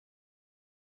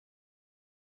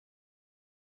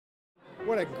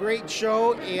What a great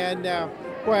show, and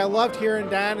boy, I loved hearing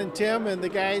Don and Tim and the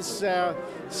guys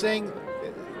sing.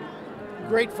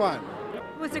 Great fun.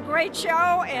 It was a great show,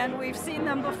 and we've seen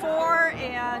them before,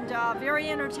 and very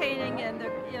entertaining, and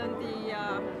the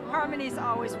harmony's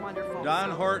always wonderful. Don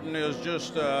Horton is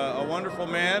just a wonderful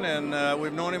man, and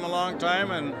we've known him a long time,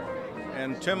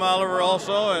 and Tim Oliver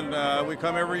also, and we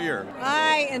come every year.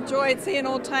 I enjoyed seeing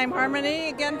Old Time Harmony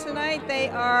again tonight. They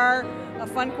are a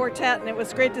fun quartet, and it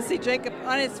was great to see Jacob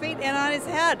on his feet and on his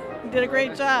head. He did a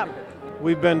great job.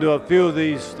 We've been to a few of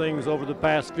these things over the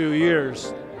past few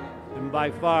years, and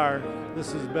by far,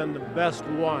 this has been the best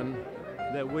one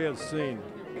that we have seen.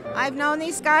 I've known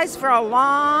these guys for a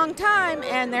long time,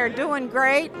 and they're doing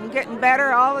great and getting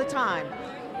better all the time.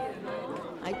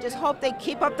 I just hope they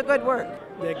keep up the good work.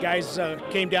 The guys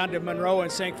came down to Monroe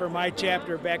and sang for my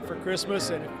chapter back for Christmas,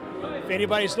 and if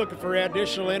anybody's looking for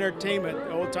additional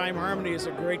entertainment, Old Time Harmony is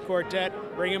a great quartet.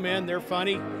 Bring them in, they're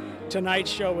funny. Tonight's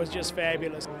show was just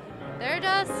fabulous. They're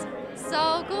just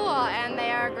so cool, and they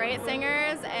are great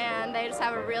singers, and they just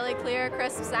have a really clear,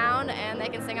 crisp sound, and they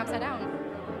can sing upside down.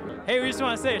 Hey, we just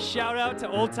want to say a shout out to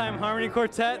Old Time Harmony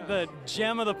Quartet, the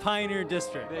gem of the Pioneer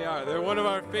District. They are. They're one of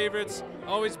our favorites.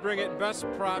 Always bring it. Best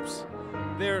props.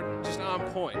 They're just on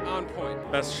point, on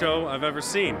point. Best show I've ever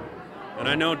seen. And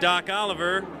I know Doc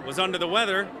Oliver was under the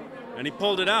weather, and he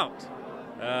pulled it out.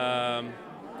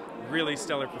 Really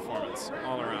stellar performance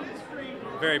all around.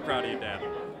 Very proud of you, Dad.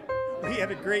 We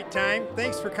had a great time.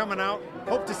 Thanks for coming out.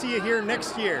 Hope to see you here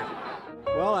next year.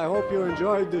 Well, I hope you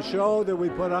enjoyed the show that we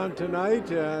put on tonight,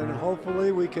 and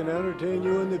hopefully we can entertain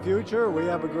you in the future. We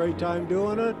have a great time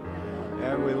doing it,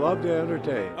 and we love to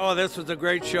entertain. Oh, this was a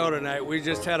great show tonight. We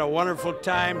just had a wonderful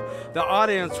time. The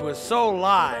audience was so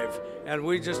live, and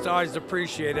we just always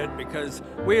appreciate it because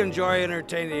we enjoy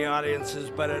entertaining the audiences,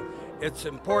 but it's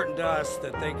important to us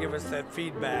that they give us that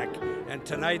feedback, and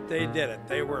tonight they did it.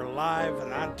 They were live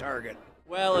and on target.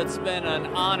 Well, it's been an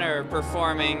honor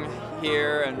performing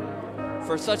here and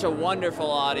for such a wonderful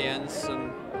audience,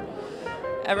 and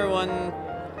everyone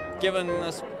giving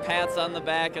us pats on the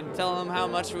back and telling them how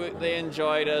much they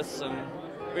enjoyed us, and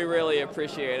we really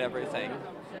appreciate everything.